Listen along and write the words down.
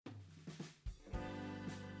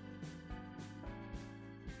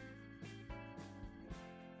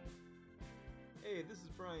Hey, this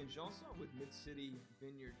is Brian Janson with Mid-City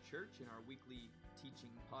Vineyard Church in our weekly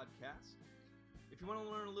teaching podcast. If you want to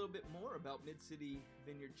learn a little bit more about Mid-City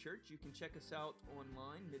Vineyard Church, you can check us out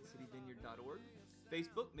online, midcityvineyard.org,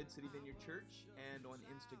 Facebook, Mid-City Vineyard Church, and on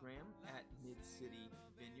Instagram at Mid-City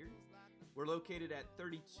Vineyard. We're located at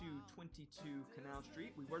 3222 Canal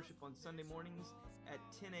Street. We worship on Sunday mornings at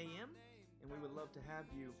 10 a.m., and we would love to have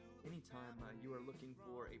you anytime you are looking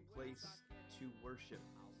for a place to worship.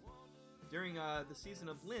 During the season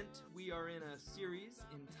of Lent, we are in a series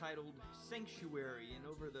entitled Sanctuary, and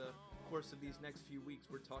over the course of these next few weeks,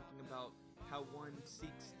 we're talking about how one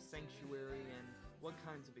seeks sanctuary and what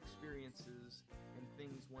kinds of experiences and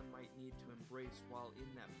things one might need to embrace while in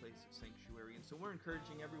that place of sanctuary. And so we're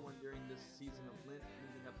encouraging everyone during this season of Lent,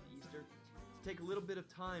 leading up to Easter, to take a little bit of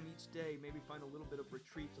time each day, maybe find a little bit of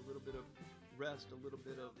retreat, a little bit of rest, a little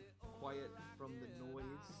bit of quiet from the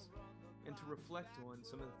noise, and to reflect on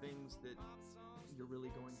some of the things that you're really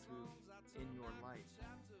going through in your life.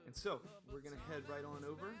 And so we're going to head right on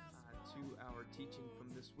over to our teaching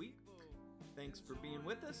from this week. Thanks for being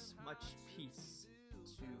with us. Much peace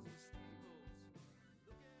to you.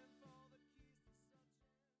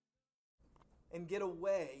 And get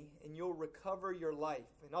away, and you'll recover your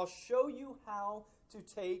life. And I'll show you how to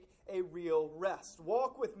take a real rest.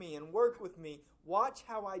 Walk with me and work with me. Watch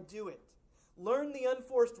how I do it. Learn the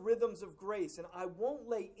unforced rhythms of grace, and I won't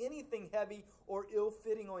lay anything heavy or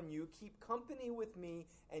ill-fitting on you. Keep company with me,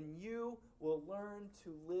 and you will learn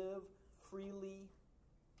to live freely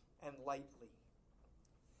and lightly.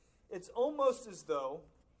 It's almost as though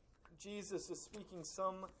Jesus is speaking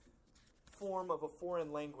some form of a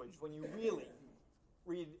foreign language when you really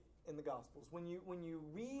read in the Gospels. When you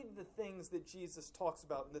read the things that Jesus talks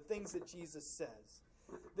about and the things that Jesus says,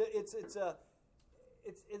 it's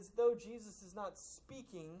as though Jesus is not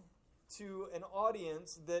speaking to an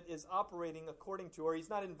audience that is operating according to, or he's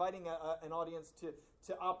not inviting an audience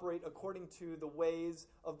to operate according to the ways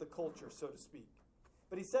of the culture, so to speak.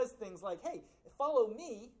 But he says things like, hey, follow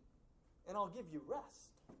me and I'll give you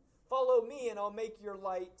rest. Follow me and I'll make your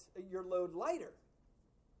load lighter.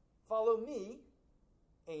 Follow me,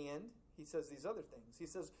 and he says these other things. He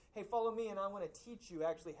says, hey, follow me and I want to teach you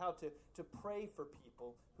actually how to pray for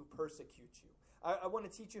people who persecute you. I want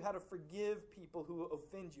to teach you how to forgive people who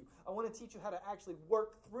offend you. I want to teach you how to actually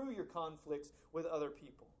work through your conflicts with other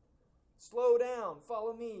people. Slow down,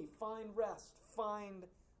 follow me, find rest, find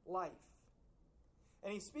life.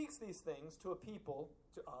 And he speaks these things to a people,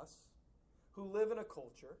 to us, who live in a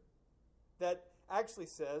culture that actually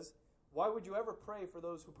says, why would you ever pray for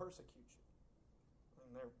those who persecute you? I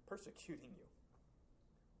mean, they're persecuting you.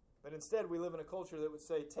 But instead, we live in a culture that would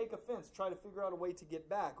say, take offense, try to figure out a way to get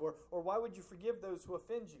back. Or why would you forgive those who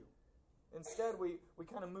offend you? Instead, we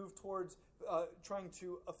kind of move towards trying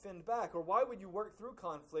to offend back. Or why would you work through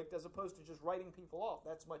conflict as opposed to just writing people off?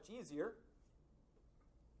 That's much easier.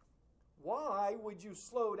 Why would you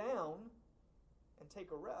slow down and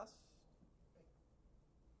take a rest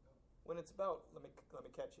when it's about, let me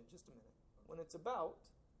catch you in just a minute, when it's about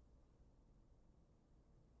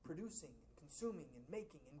producing and consuming and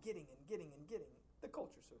making and getting, the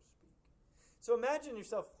culture, so to speak. So imagine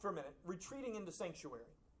yourself for a minute retreating into sanctuary,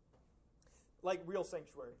 like real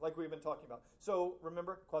sanctuary, like we've been talking about. So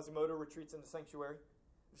remember, Quasimodo retreats into sanctuary.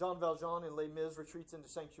 Jean Valjean in Les Mis retreats into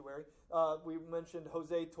sanctuary. We mentioned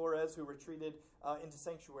Jose Torres, who retreated into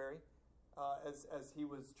sanctuary as he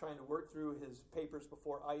was trying to work through his papers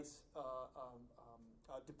before ICE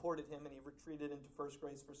deported him, and he retreated into First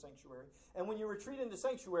Grace for sanctuary. And when you retreat into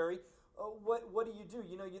sanctuary, what do?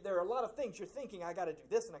 You know, there are a lot of things you're thinking, I got to do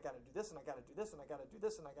this, and I got to do this, and I got to do this, and I got to do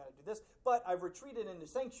this, and I got to do this. But I've retreated into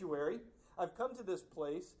sanctuary. I've come to this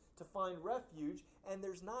place to find refuge, and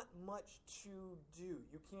there's not much to do.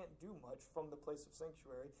 You can't do much from the place of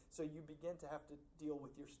sanctuary, so you begin to have to deal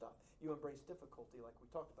with your stuff. You embrace difficulty, like we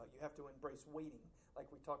talked about. You have to embrace waiting,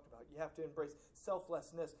 like we talked about. You have to embrace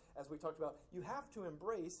selflessness, as we talked about. You have to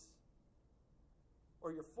embrace,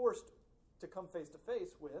 or you're forced to come face to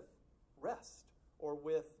face with rest, or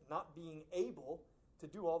with not being able to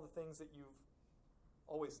do all the things that you've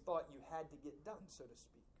always thought you had to get done, so to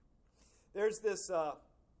speak. There's this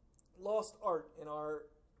lost art in our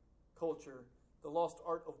culture, the lost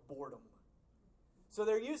art of boredom. So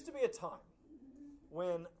there used to be a time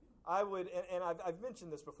when I would, and I've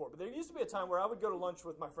mentioned this before, but there used to be a time where I would go to lunch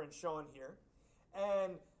with my friend Sean here,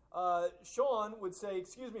 and Sean would say,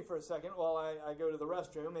 excuse me for a second while I go to the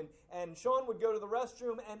restroom, and Sean would go to the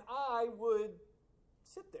restroom, and I would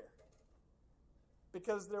sit there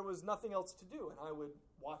because there was nothing else to do, and I would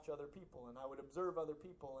watch other people, and I would observe other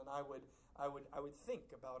people, and I would think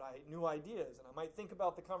about new ideas, and I might think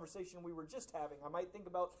about the conversation we were just having. I might think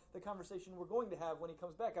about the conversation we're going to have when he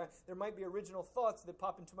comes back. There might be original thoughts that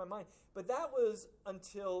pop into my mind. But that was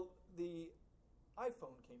until the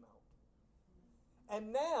iPhone came out.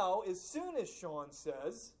 And now, as soon as Sean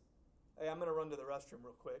says, hey, I'm going to run to the restroom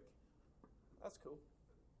real quick, that's cool.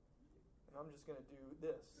 And I'm just going to do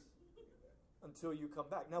this until you come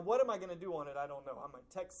back. Now, what am I going to do on it? I don't know. I might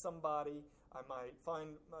text somebody. I might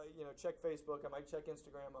check Facebook. I might check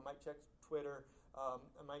Instagram. I might check Twitter. I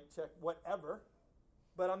might check whatever.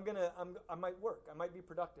 But I might work. I might be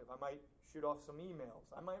productive. I might shoot off some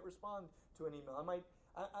emails. I might respond to an email.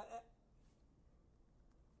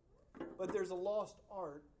 But there's a lost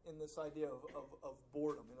art in this idea of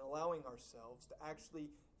boredom and allowing ourselves to actually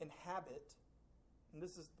inhabit, and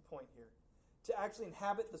this is the point here, to actually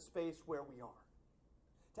inhabit the space where we are.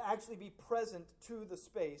 To actually be present to the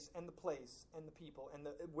space and the place and the people and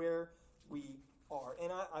where we are.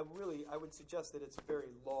 And I would suggest that it's a very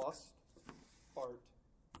lost art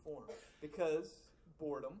form. Because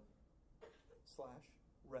boredom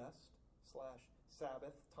 / rest /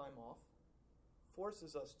 Sabbath, time off,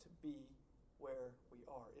 forces us to be where we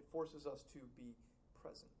are. It forces us to be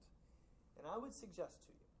present. And I would suggest to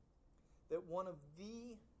you that one of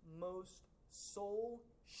the most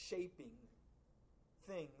soul-shaping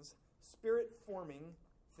things, spirit-forming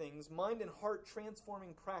things, mind and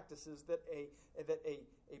heart-transforming practices that a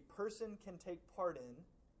person can take part in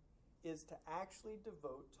is to actually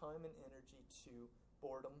devote time and energy to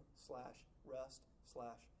boredom / rest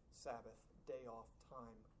 / Sabbath, day off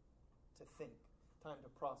time to think, time to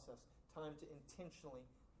process, time to intentionally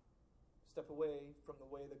step away from the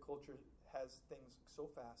way the culture has things so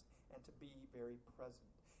fast and to be very present.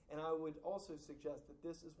 And I would also suggest that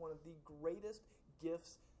this is one of the greatest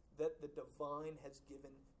gifts that the divine has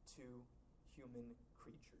given to human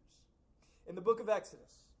creatures. In the book of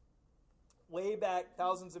Exodus, way back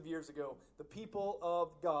thousands of years ago, the people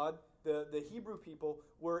of God, the Hebrew people,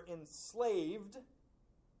 were enslaved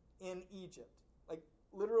in Egypt. Like,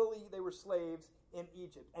 literally, they were slaves in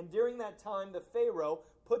Egypt. And during that time, the Pharaoh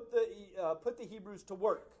put the Hebrews to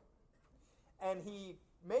work. And he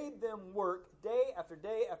made them work day after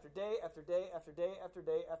day after day after day after day after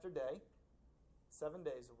day after day, 7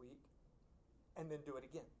 days a week, and then do it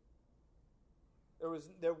again.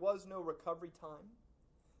 There was no recovery time.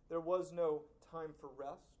 There was no time for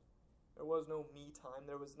rest. There was no me time.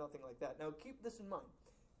 There was nothing like that. Now keep this in mind.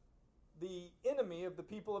 The enemy of the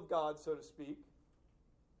people of God, so to speak,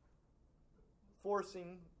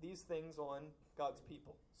 forcing these things on God's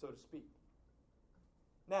people, so to speak.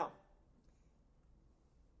 Now,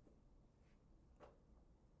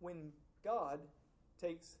 when God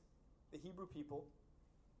takes the Hebrew people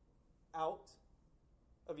out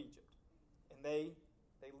of Egypt and they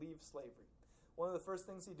leave slavery, one of the first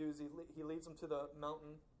things he does, he leads them to the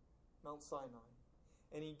mountain, Mount Sinai,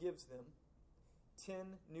 and he gives them 10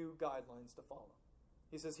 new guidelines to follow.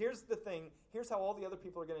 He says, here's the thing, here's how all the other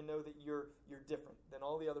people are going to know that you're different than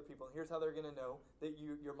all the other people. And here's how they're going to know that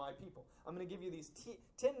you're my people. I'm going to give you these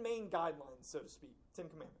 10 main guidelines, so to speak, 10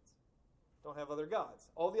 commandments. Don't have other gods.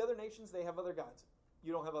 All the other nations, they have other gods.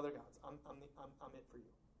 You don't have other gods. I'm it for you.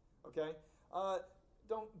 Okay?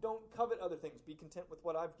 Don't covet other things. Be content with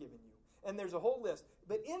what I've given you. And there's a whole list.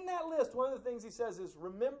 But in that list, one of the things he says is,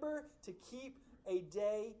 remember to keep a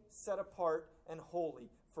day set apart and holy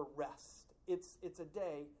for rest. It's a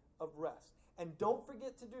day of rest. And don't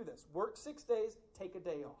forget to do this. Work 6 days, take a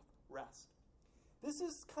day off. Rest. This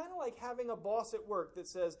is kind of like having a boss at work that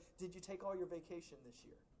says, did you take all your vacation this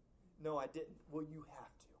year? No, I didn't. Well, you have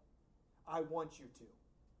to. I want you to.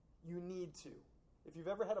 You need to. If you've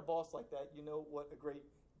ever had a boss like that, you know what a great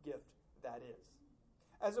gift that is.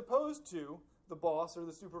 As opposed to the boss or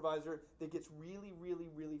the supervisor that gets really, really,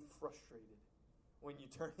 really frustrated when you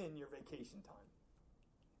turn in your vacation time.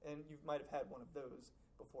 And you might have had one of those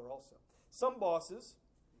before also. Some bosses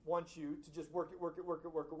want you to just work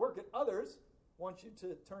it. Others want you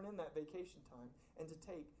to turn in that vacation time and to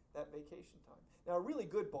take that vacation time. Now, a really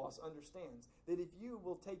good boss understands that if you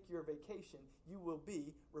will take your vacation, you will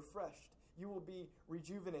be refreshed. You will be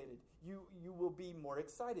rejuvenated. You will be more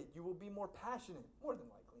excited. You will be more passionate, more than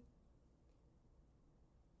likely.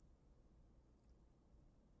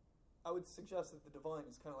 I would suggest that the divine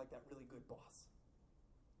is kind of like that really good boss.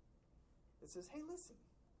 It says, hey, listen,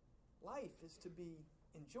 life is to be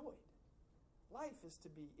enjoyed. Life is to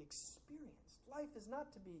be experienced. Life is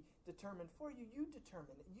not to be determined for you. You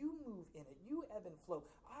determine it. You move in it. You ebb and flow.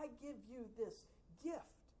 I give you this gift.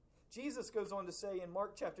 Jesus goes on to say in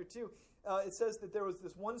Mark chapter 2, it says that there was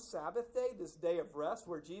this one Sabbath day, this day of rest,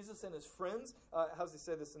 where Jesus and his friends, how does he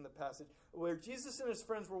say this in the passage? Where Jesus and his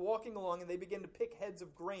friends were walking along and they began to pick heads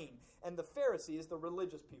of grain. And the Pharisees, the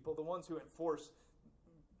religious people, the ones who enforce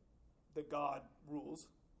the God rules,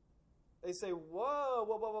 they say, whoa,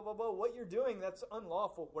 what you're doing, that's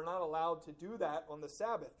unlawful. We're not allowed to do that on the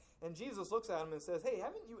Sabbath. And Jesus looks at them and says, hey,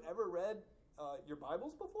 haven't you ever read your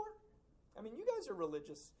Bibles before? I mean, you guys are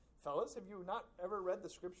religious fellas. Have you not ever read the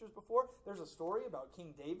scriptures before? There's a story about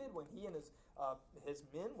King David when he and his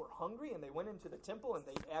men were hungry and they went into the temple and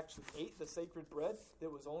they actually ate the sacred bread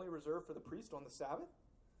that was only reserved for the priest on the Sabbath.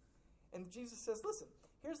 And Jesus says, listen,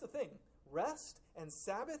 here's the thing. Rest and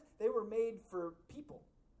Sabbath, they were made for people.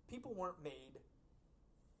 People weren't made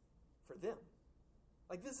for them.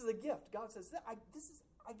 Like, this is a gift. God says, I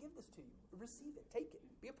give this to you. Receive it. Take it.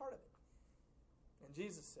 Be a part of it. And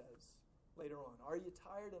Jesus says later on, are you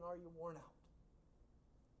tired and are you worn out?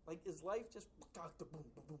 Like, is life just boom, boom,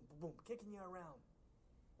 boom, boom, kicking you around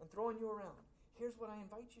and throwing you around? Here's what I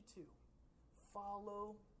invite you to.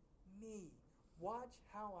 Follow me. Watch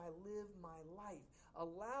how I live my life.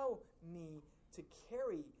 Allow me to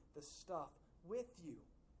carry the stuff with you.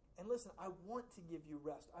 And listen, I want to give you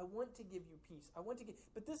rest. I want to give you peace.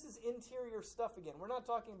 But this is interior stuff again. We're not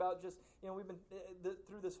talking about just, we've been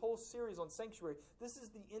through this whole series on sanctuary. This is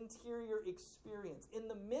the interior experience. In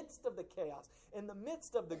the midst of the chaos, in the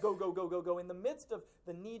midst of the go, in the midst of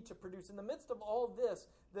the need to produce, in the midst of all this,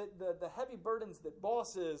 the heavy burdens that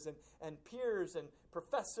bosses and peers and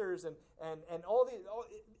professors and all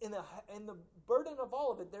in the burden of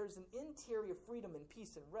all of it, there's an interior freedom and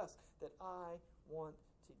peace and rest that I want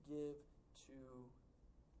to give to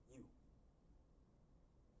you.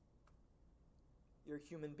 You're a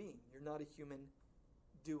human being. You're not a human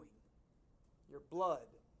doing. You're blood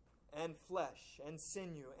and flesh and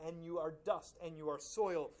sinew, and you are dust, and you are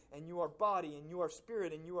soil, and you are body, and you are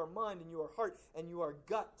spirit, and you are mind, and you are heart, and you are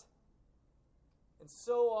gut. And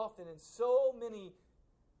so often, in so many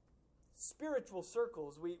spiritual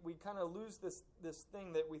circles, we kind of lose this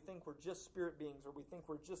thing that we think we're just spirit beings, or we think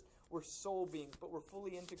we're soul beings, but we're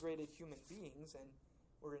fully integrated human beings, and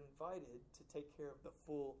we're invited to take care of the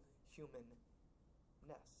full humanness.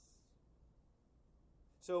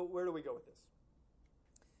 So where do we go with this?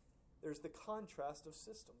 There's the contrast of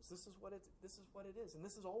systems. This is what it is, and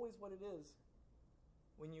this is always what it is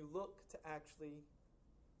when you look to actually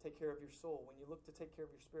take care of your soul, when you look to take care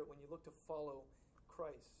of your spirit, when you look to follow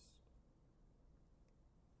Christ.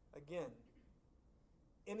 Again,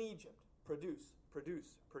 in Egypt, produce.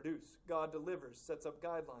 God delivers, sets up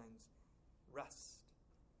guidelines, rest.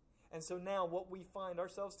 And so now what we find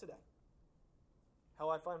ourselves today, how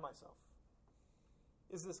I find myself,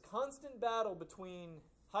 is this constant battle between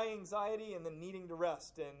high anxiety and then needing to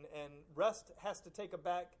rest. And rest has to take a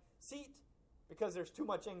back seat because there's too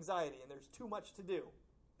much anxiety and there's too much to do.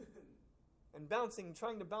 And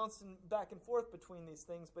trying to bounce back and forth between these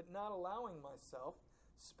things, but not allowing myself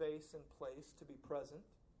space and place to be present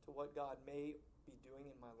to what God may be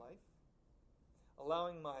doing in my life,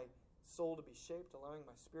 allowing my soul to be shaped, allowing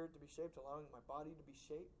my spirit to be shaped, allowing my body to be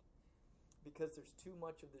shaped, because there's too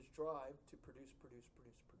much of this drive to produce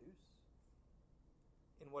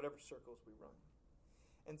in whatever circles we run.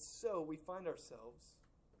 And so we find ourselves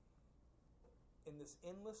in this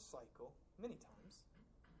endless cycle, many times,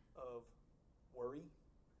 of worry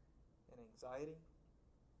and anxiety,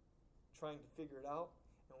 trying to figure it out.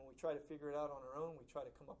 And when we try to figure it out on our own, we try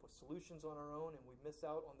to come up with solutions on our own, and we miss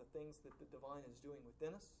out on the things that the divine is doing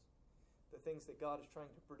within us, the things that God is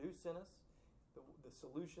trying to produce in us, the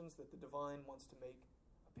solutions that the divine wants to make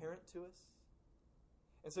apparent to us.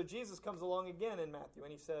 And so Jesus comes along again in Matthew,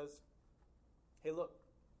 and he says, hey, look,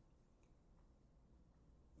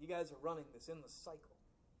 you guys are running this endless cycle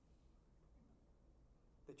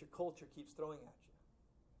that your culture keeps throwing at you.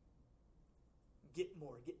 Get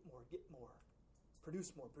more.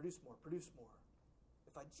 Produce more.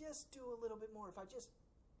 If I just do a little bit more,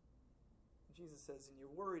 Jesus says, and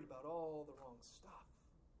you're worried about all the wrong stuff.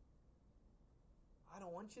 I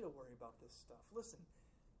don't want you to worry about this stuff. Listen,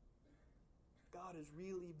 God is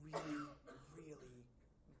really, really, really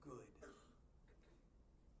good.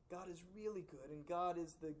 God is really good, and God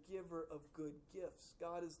is the giver of good gifts.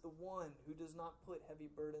 God is the one who does not put heavy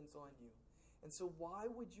burdens on you. And so why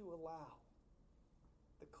would you allow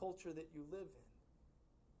the culture that you live in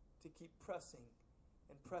to keep pressing?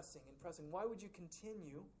 Why would you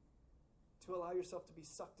continue to allow yourself to be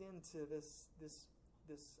sucked into this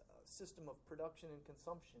system of production and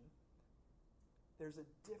consumption? There's a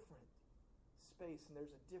different space and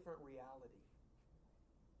there's a different reality.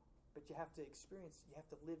 but you have to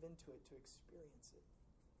live into it to experience it.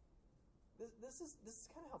 This is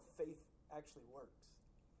kind of how faith actually works.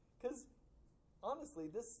 Because honestly,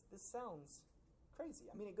 this sounds crazy.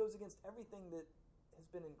 I mean, it goes against everything that has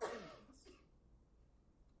been ingrained in us.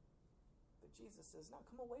 But Jesus says, no,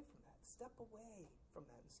 come away from that. Step away from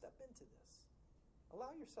that and step into this.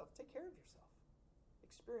 Allow yourself, take care of yourself.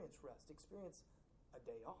 Experience rest. Experience a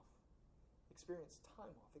day off. Experience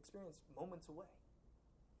time off. Experience moments away.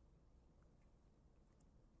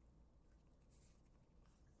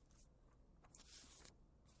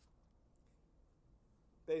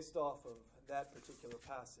 Based off of that particular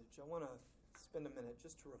passage, I want to spend a minute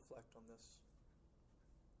just to reflect on this.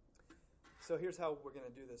 So here's how we're going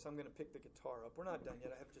to do this. I'm going to pick the guitar up. We're not done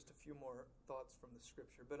yet. I have just a few more thoughts from the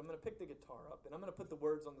scripture, but I'm going to pick the guitar up, and I'm going to put the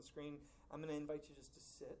words on the screen. I'm going to invite you just to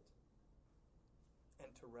sit and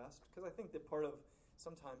to rest, because I think that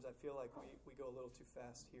sometimes I feel like we go a little too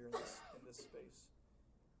fast here in this space.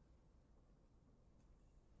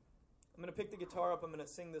 I'm going to pick the guitar up. I'm going to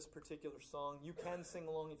sing this particular song. You can sing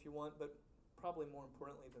along if you want, but probably more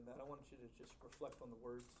importantly than that, I want you to just reflect on the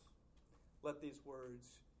words. Let these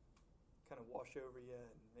words kind of wash over you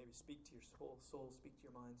and maybe speak to your soul, speak to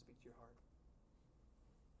your mind, speak to your heart.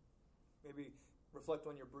 Maybe reflect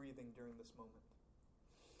on your breathing during this moment.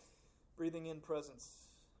 Breathing in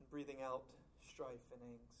presence and breathing out strife and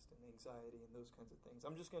angst and anxiety and those kinds of things.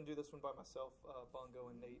 I'm just going to do this one by myself,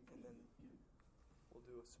 Bongo and Nate, and then we'll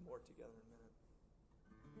do some more together in a minute.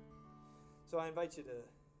 So I invite you to,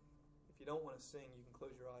 if you don't want to sing, you can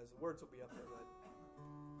close your eyes. The words will be up there, but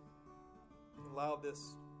allow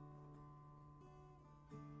this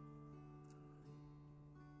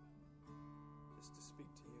just to speak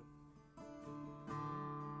to you.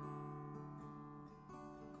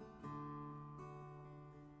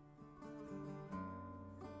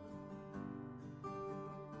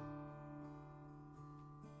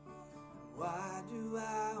 Why do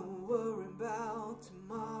I worry about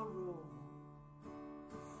tomorrow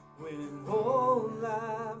when all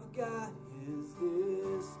I've got is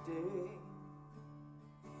this day?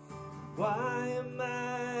 Why am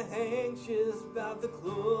I anxious about the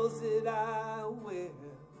clothes that I wear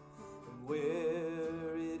and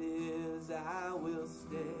where it is I will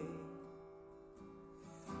stay?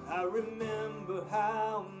 I remember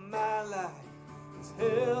how my life is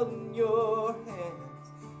held in your hands,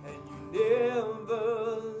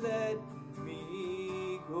 never let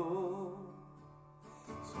me go.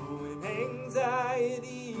 So when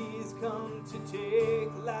anxieties come to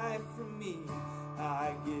take life from me,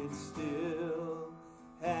 I get still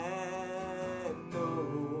and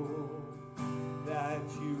know that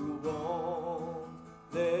you won't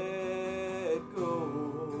let go.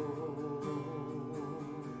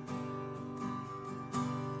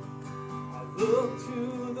 I look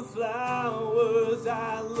to the flowers,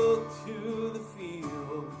 I look to the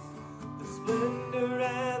fields, the splendor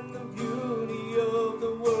and the beauty of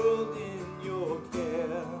the world in your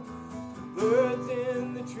care. The birds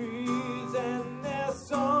in the trees and their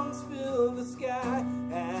songs fill the sky,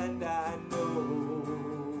 and I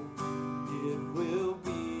know it will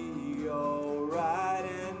be alright,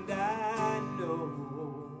 and I know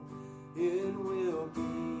it will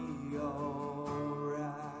be alright.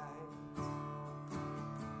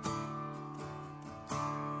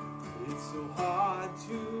 It's so hard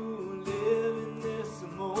to live in this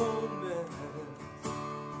moment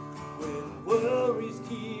when worries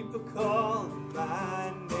keep calling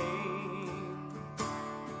my name.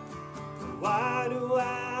 Why do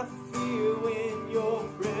I fear when your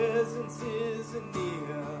presence is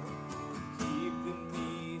near, keeping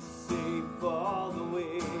me safe all the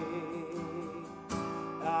way?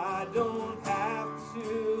 I don't have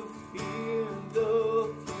to fear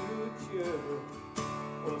the future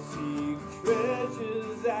or seek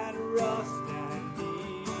treasures that rust and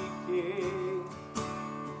decay.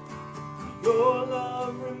 Your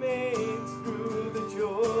love remains through the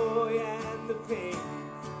joy and the pain.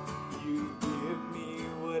 You give me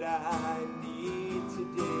what I need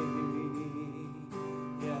today.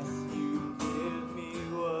 Yes, you give me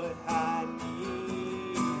what I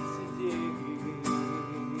need today.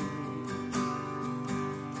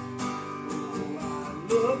 Oh, I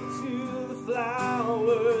look to the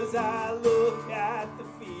flowers, I look at the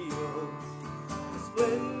fields, the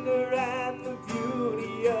splendor and the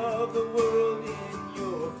beauty of the world in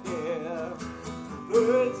your care. The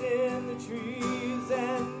birds in the trees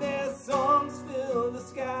and their songs fill the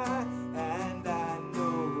sky, and I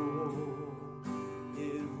know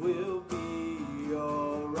it will be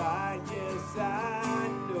alright. Yes, I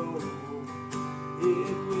know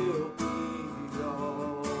it will be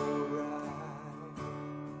alright.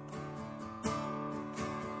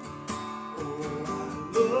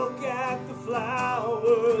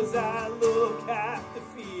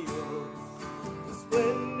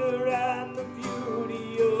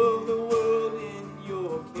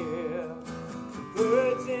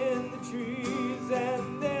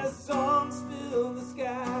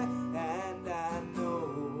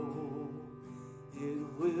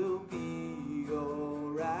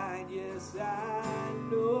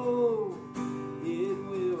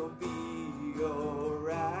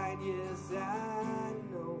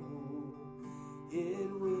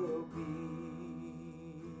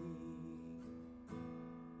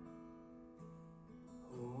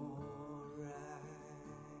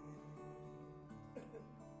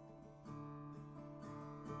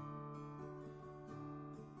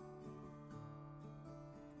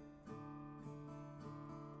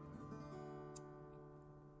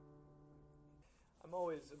 I'm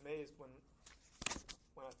always amazed when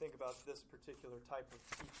I think about this particular type of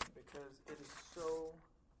teaching, because it is so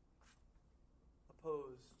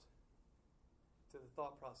opposed to the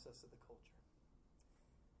thought process of the culture.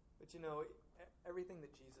 But everything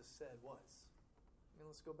that Jesus said was.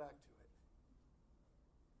 Let's go back to it.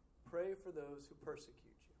 Pray for those who persecute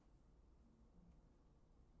you.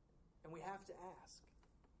 And we have to ask,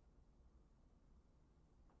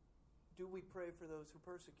 do we pray for those who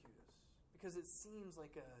persecute us? Because it seems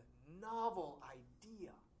like a novel idea.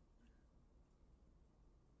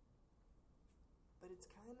 But it's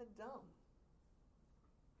kind of dumb,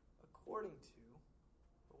 according to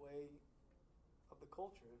the way of the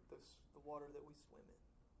culture, the water that we swim in.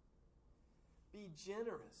 Be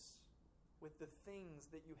generous with the things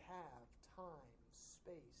that you have: time,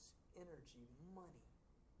 space, energy, money.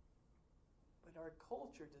 But our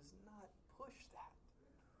culture does not push that.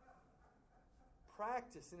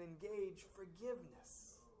 Practice and engage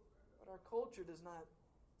forgiveness. But our culture does not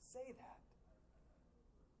say that.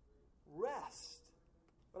 Rest.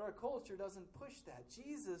 But our culture doesn't push that.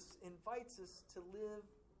 Jesus invites us to live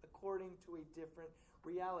according to a different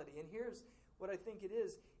reality. And here's what I think it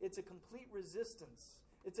is. It's a complete resistance.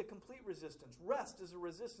 It's a complete resistance. Rest is a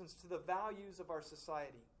resistance to the values of our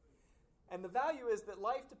society. And the value is that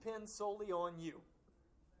life depends solely on you.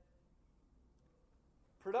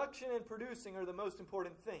 Production and producing are the most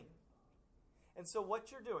important thing. And so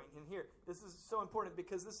what you're doing, and here, this is so important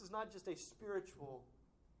because this is not just a spiritual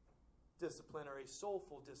discipline or a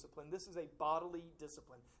soulful discipline. This is a bodily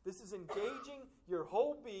discipline. This is engaging your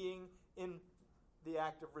whole being in the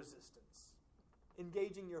act of resistance.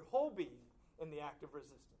 Engaging your whole being in the act of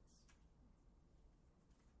resistance.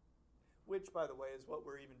 Which, by the way, is what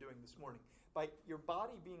we're even doing this morning. By your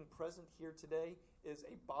body being present here today is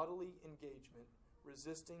a bodily engagement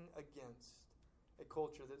resisting against a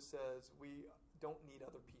culture that says we don't need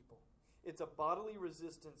other people. It's a bodily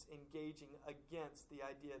resistance engaging against the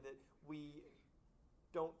idea that we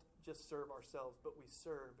don't just serve ourselves, but we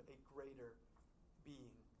serve a greater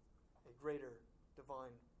being, a greater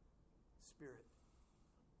divine spirit.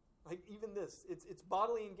 Like even this, it's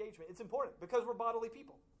bodily engagement. It's important because we're bodily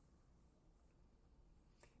people.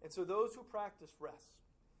 And so those who practice rest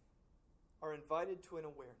are invited to an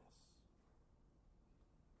awareness.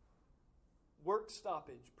 Work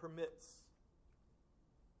stoppage permits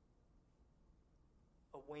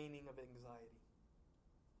a waning of anxiety.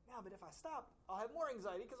 Yeah, but if I stop, I'll have more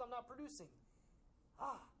anxiety because I'm not producing.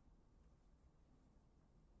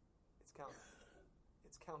 It's counter.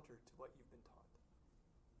 It's counter to what you've been taught.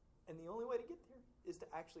 And the only way to get there is to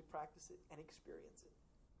actually practice it and experience it.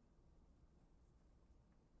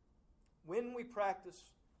 When we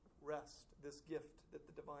practice rest, this gift that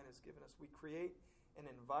the divine has given us, we create an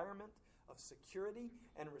environment of security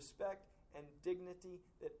and respect and dignity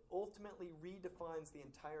that ultimately redefines the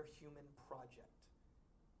entire human project.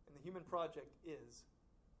 And the human project is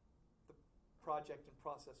the project and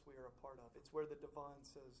process we are a part of. It's where the divine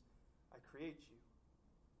says, I create you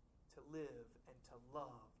to live and to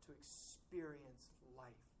love, to experience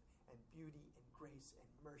life and beauty and grace and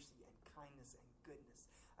mercy and kindness and goodness.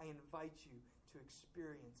 I invite you to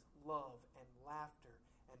experience love and laughter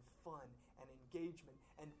and fun and engagement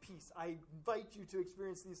and peace. I invite you to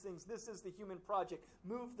experience these things. This is the human project.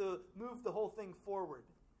 Move the whole thing forward.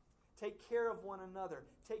 Take care of one another.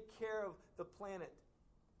 Take care of the planet.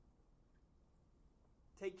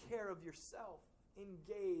 Take care of yourself.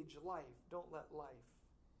 Engage life. Don't let life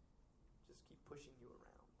just keep pushing you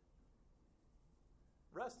around.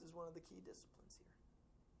 Rest is one of the key disciplines here.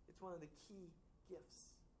 It's one of the key gifts.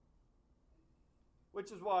 Which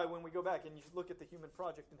is why when we go back and you look at the human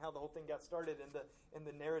project and how the whole thing got started in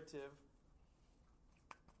the narrative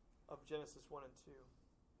of Genesis 1 and 2,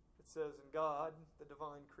 it says, and God, the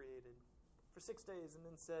divine, created for 6 days and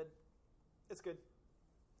then said, it's good.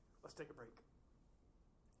 Let's take a break.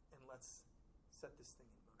 And let's set this thing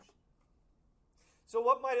in motion. So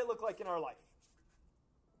what might it look like in our life?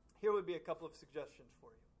 Here would be a couple of suggestions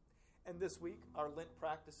for you. And this week, our Lent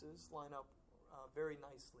practices line up very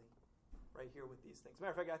nicely right here with these things.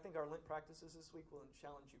 Matter of fact, I think our Lent practices this week will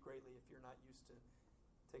challenge you greatly if you're not used to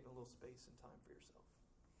taking a little space and time for yourself.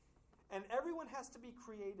 And everyone has to be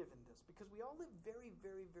creative in this because we all live very,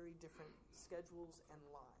 very, very different schedules and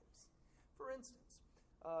lives. For instance,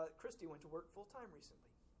 Christy went to work full-time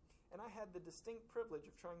recently. And I had the distinct privilege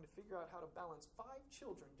of trying to figure out how to balance 5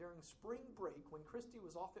 children during spring break when Christy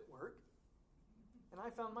was off at work. And I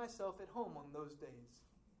found myself at home on those days.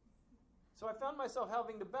 So I found myself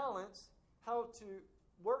having to balance how to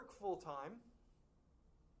work full-time,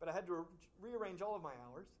 but I had to rearrange all of my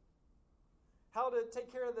hours, how to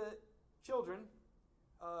take care of the children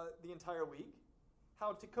the entire week,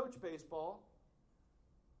 how to coach baseball,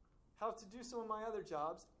 how to do some of my other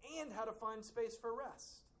jobs, and how to find space for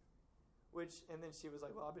rest. And then she was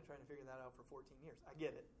like, well, I've been trying to figure that out for 14 years. I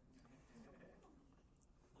get it.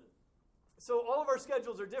 So all of our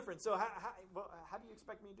schedules are different. So how do you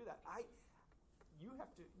expect me to do that?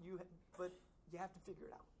 But you have to figure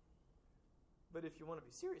it out. But if you want to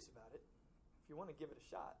be serious about it, if you want to give it a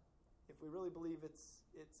shot, if we really believe it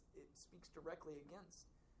speaks directly against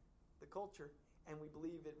the culture, and we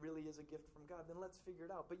believe it really is a gift from God, then let's figure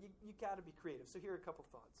it out. But you got to be creative. So here are a couple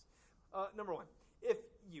thoughts. Number one, if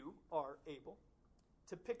you are able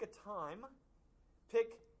to pick a time,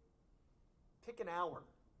 pick an hour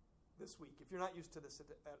this week, if you're not used to this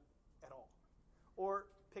at all, or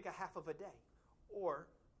pick a half of a day, or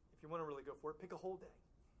if you want to really go for it, pick a whole day.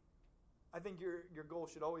 I think your goal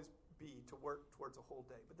should always be to work towards a whole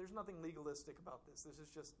day, but there's nothing legalistic about this. These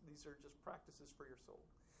are just practices for your soul.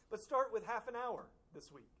 But start with half an hour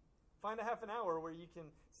this week. Find a half an hour where you can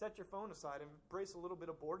set your phone aside and embrace a little bit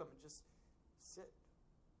of boredom and just sit.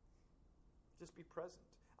 Just be present.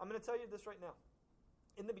 I'm going to tell you this right now.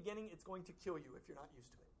 In the beginning, it's going to kill you if you're not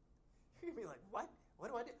used to it. You're going to be like, what?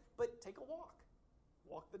 What do I do? But take a walk.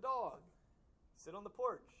 Walk the dog. Sit on the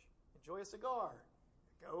porch. Enjoy a cigar.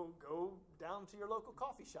 Go down to your local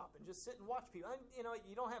coffee shop and just sit and watch people.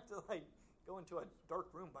 You don't have to go into a dark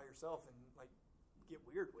room by yourself and get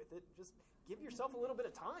weird with it. Just give yourself a little bit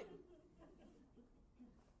of time.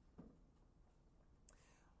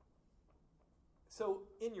 So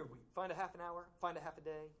in your week, find a half an hour, find a half a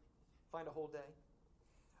day, find a whole day.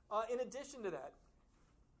 In addition to that,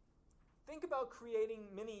 think about creating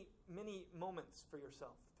many moments for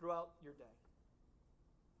yourself throughout your day.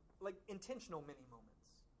 Like intentional mini moments.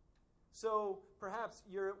 So perhaps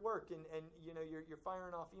you're at work and you're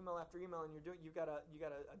firing off email after email and you've got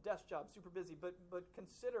a desk job, super busy, but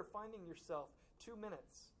consider finding yourself 2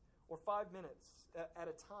 minutes or 5 minutes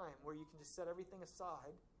at a time where you can just set everything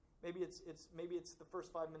aside. Maybe it's the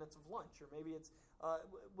first 5 minutes of lunch, or maybe it's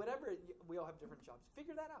whatever. We all have different jobs.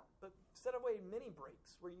 Figure that out, but set away mini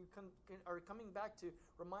breaks where you are coming back to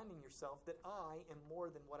reminding yourself that I am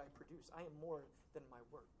more than what I produce. I am more than my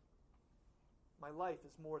work. My life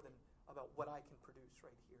is more than about what I can produce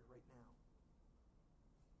right here, right now.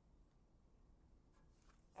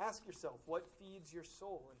 Ask yourself what feeds your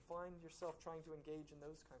soul, and find yourself trying to engage in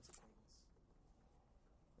those kinds of things.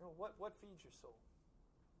 What feeds your soul?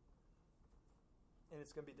 And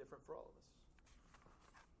it's going to be different for all of us.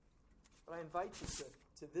 But I invite you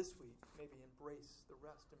to this week maybe embrace the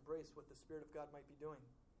rest, embrace what the Spirit of God might be doing.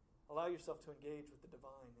 Allow yourself to engage with the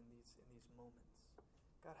divine in these moments.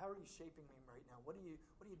 God, how are you shaping me right now? What are you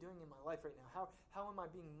doing in my life right now? How am I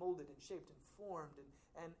being molded and shaped and formed?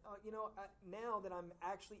 Now that I'm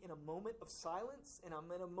actually in a moment of silence and I'm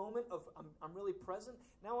in a moment of I'm really present,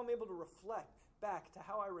 now I'm able to reflect back to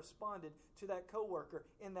how I responded to that coworker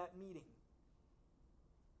in that meeting.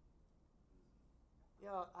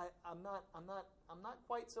 Yeah, I'm not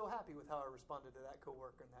quite so happy with how I responded to that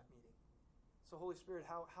coworker in that meeting. So Holy Spirit,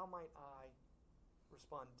 how might I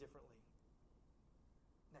respond differently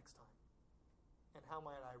next time? And how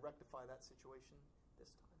might I rectify that situation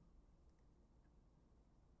this time?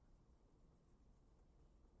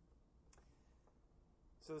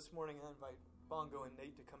 So this morning I invite Bongo and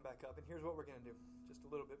Nate to come back up, and here's what we're going to do. Just a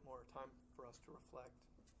little bit more time for us to reflect.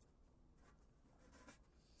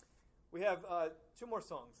 We have 2 more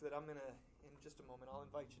songs that I'm going to, in just a moment, I'll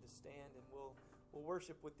invite you to stand and we'll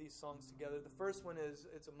worship with these songs together. The first one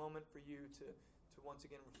is, it's a moment for you to once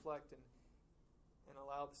again reflect and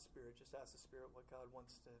allow the Spirit, just ask the Spirit what God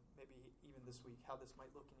wants to, maybe even this week, how this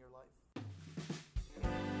might look in your life.